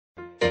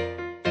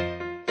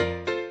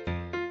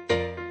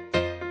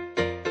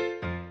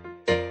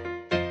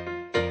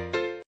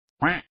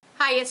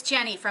it's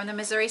Jenny from the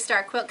Missouri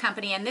Star Quilt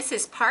Company, and this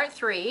is part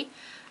 3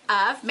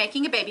 of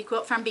making a baby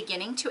quilt from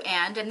beginning to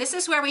end. And this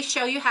is where we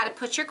show you how to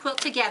put your quilt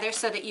together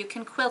so that you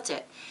can quilt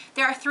it.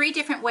 There are 3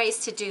 different ways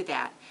to do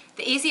that.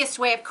 The easiest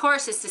way, of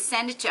course, is to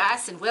send it to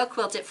us and we'll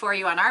quilt it for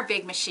you on our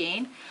big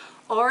machine.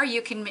 Or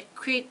you can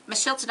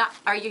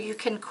you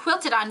can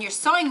quilt it on your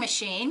sewing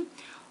machine,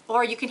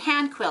 or you can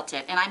hand quilt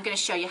it, and I'm going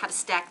to show you how to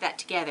stack that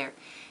together.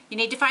 You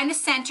need to find the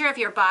center of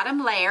your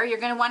bottom layer. You're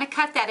going to want to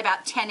cut that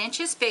about 10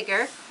 inches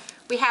bigger.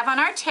 We have on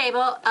our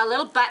table a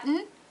little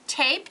button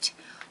taped,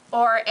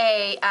 or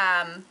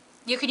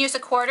you can use a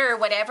quarter or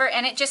whatever,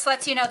 and it just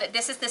lets you know that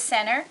this is the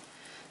center.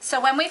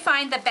 So when we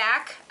find the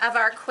back of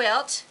our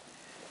quilt,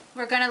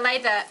 we're going to lay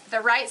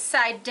the right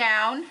side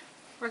down.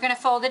 We're going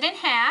to fold it in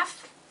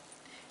half,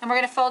 and we're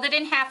going to fold it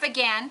in half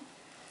again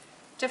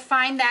to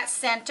find that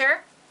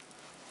center.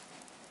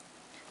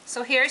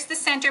 So here's the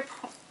center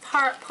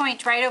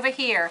point right over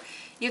here.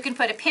 You can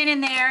put a pin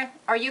in there,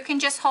 or you can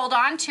just hold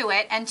on to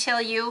it until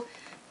you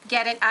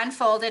get it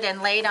unfolded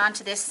and laid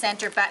onto this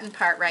center button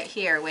part right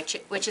here,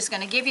 which is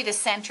going to give you the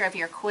center of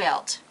your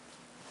quilt.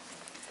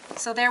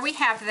 So there we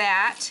have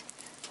that.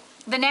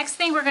 The next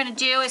thing we're going to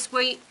do is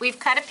we've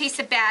cut a piece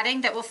of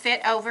batting that will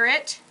fit over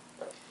it,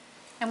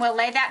 and we'll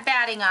lay that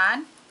batting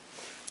on.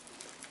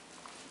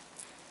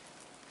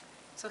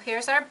 So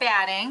here's our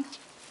batting.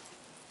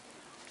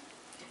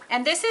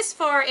 And this is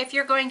for if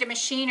you're going to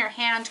machine or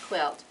hand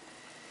quilt.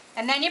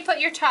 And then you put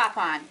your top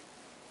on.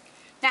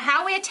 Now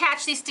how we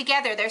attach these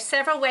together, there's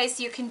several ways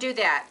you can do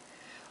that.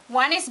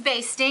 One is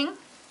basting,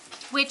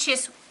 which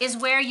is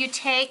where you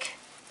take,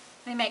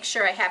 let me make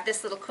sure I have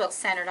this little quilt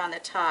centered on the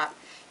top.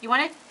 You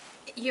want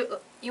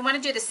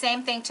to do the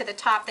same thing to the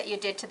top that you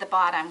did to the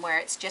bottom, where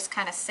it's just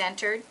kind of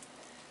centered.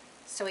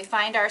 So we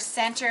find our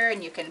center,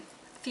 and you can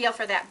feel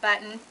for that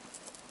button.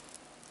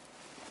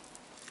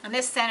 And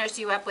this centers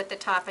you up with the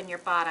top and your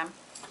bottom.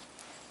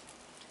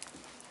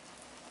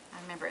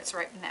 I remember it's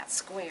right in that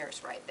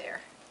squares right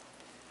there.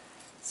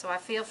 So I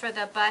feel for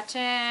the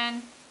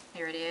button.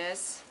 Here it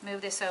is. Move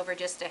this over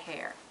just a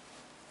hair.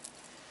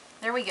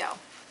 There we go.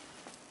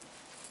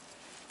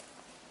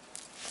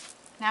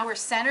 Now we're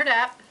centered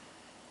up,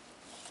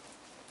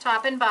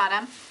 top and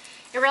bottom.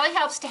 It really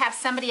helps to have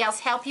somebody else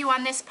help you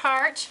on this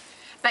part,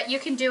 but you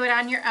can do it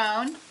on your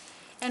own.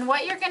 And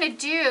what you're going to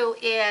do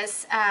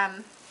is,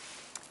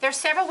 there's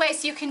several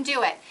ways you can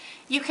do it.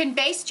 You can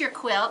baste your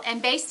quilt,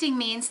 and basting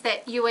means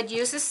that you would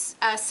use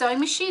a sewing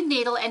machine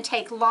needle and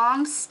take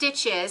long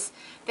stitches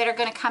that are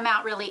going to come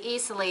out really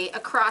easily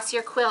across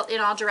your quilt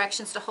in all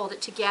directions to hold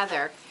it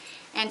together.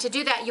 And to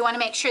do that, you want to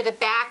make sure the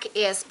back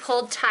is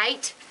pulled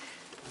tight.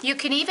 You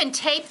can even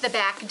tape the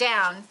back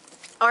down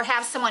or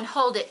have someone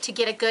hold it to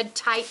get a good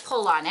tight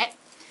pull on it,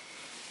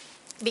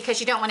 because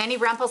you don't want any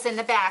rumples in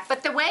the back.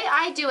 But the way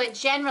I do it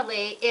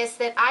generally is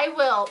that I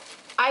will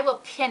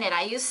pin it.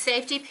 I use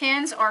safety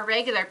pins or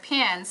regular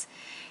pins,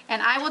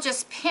 and I will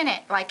just pin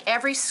it like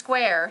every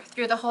square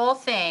through the whole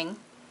thing.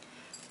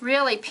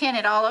 Really pin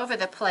it all over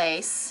the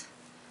place.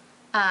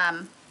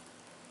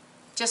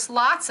 Just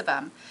lots of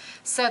them,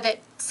 so that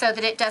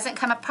it doesn't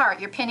come apart.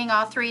 You're pinning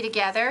all 3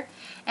 together.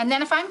 And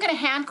then if I'm going to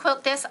hand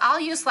quilt this, I'll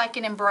use like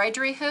an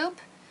embroidery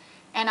hoop,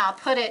 and I'll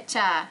put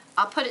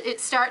it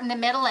start in the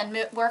middle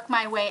and work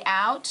my way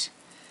out.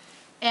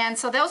 And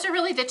so those are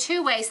really the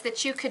 2 ways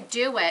that you could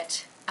do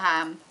it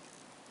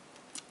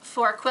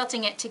for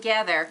quilting it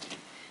together.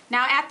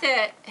 Now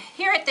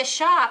here at the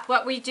shop,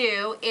 what we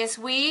do is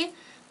we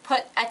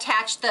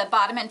attach the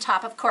bottom and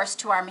top, of course,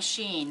 to our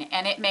machine,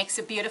 and it makes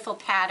a beautiful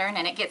pattern,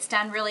 and it gets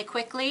done really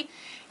quickly,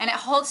 and it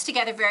holds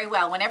together very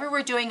well. Whenever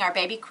we're doing our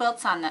baby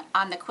quilts on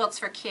the quilts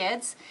for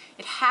kids,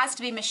 it has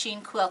to be machine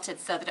quilted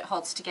so that it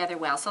holds together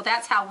well. So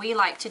that's how we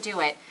like to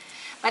do it.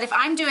 But if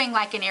I'm doing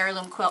like an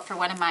heirloom quilt for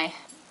one of my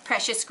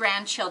precious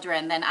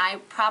grandchildren, then I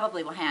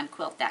probably will hand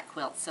quilt that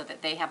quilt so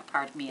that they have a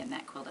part of me in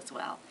that quilt as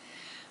well.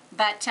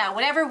 But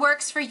whatever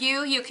works for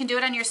you, you can do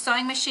it on your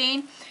sewing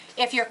machine.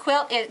 If your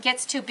quilt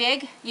gets too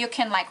big, you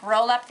can like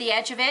roll up the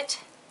edge of it.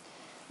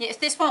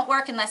 This won't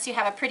work unless you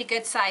have a pretty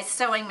good sized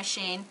sewing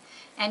machine,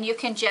 and you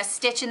can just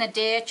stitch in the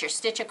ditch or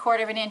stitch a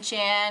 1/4 inch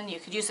in. You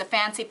could use a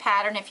fancy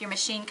pattern if your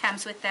machine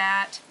comes with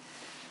that,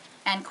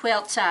 and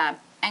quilt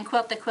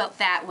the quilt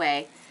that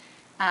way.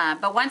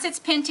 But once it's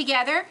pinned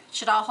together, it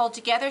should all hold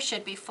together,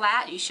 should be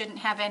flat. You shouldn't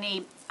have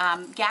any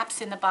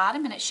gaps in the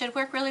bottom, and it should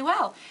work really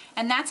well.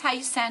 And that's how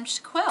you cinch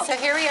the quilt. So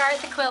here we are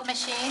at the quilt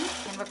machine,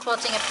 and we're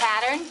quilting a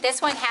pattern.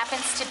 This one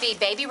happens to be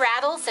baby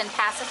rattles and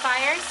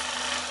pacifiers.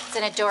 It's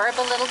an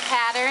adorable little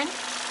pattern.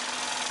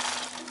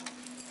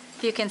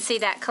 If you can see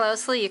that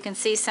closely, you can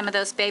see some of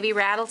those baby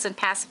rattles and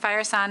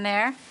pacifiers on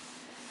there.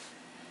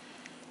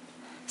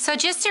 So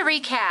just to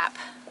recap,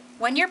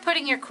 when you're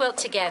putting your quilt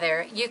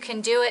together, you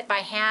can do it by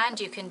hand,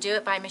 you can do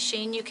it by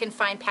machine, you can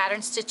find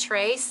patterns to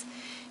trace.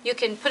 You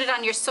can put it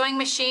on your sewing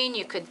machine,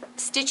 you could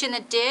stitch in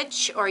the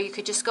ditch, or you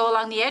could just go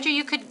along the edge, or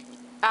you could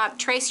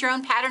trace your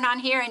own pattern on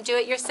here and do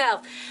it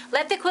yourself.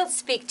 Let the quilt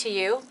speak to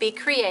you, be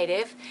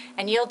creative,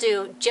 and you'll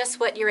do just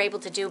what you're able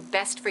to do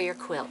best for your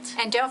quilt.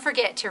 And don't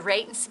forget to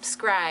rate and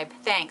subscribe.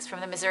 Thanks from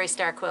the Missouri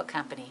Star Quilt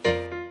Company.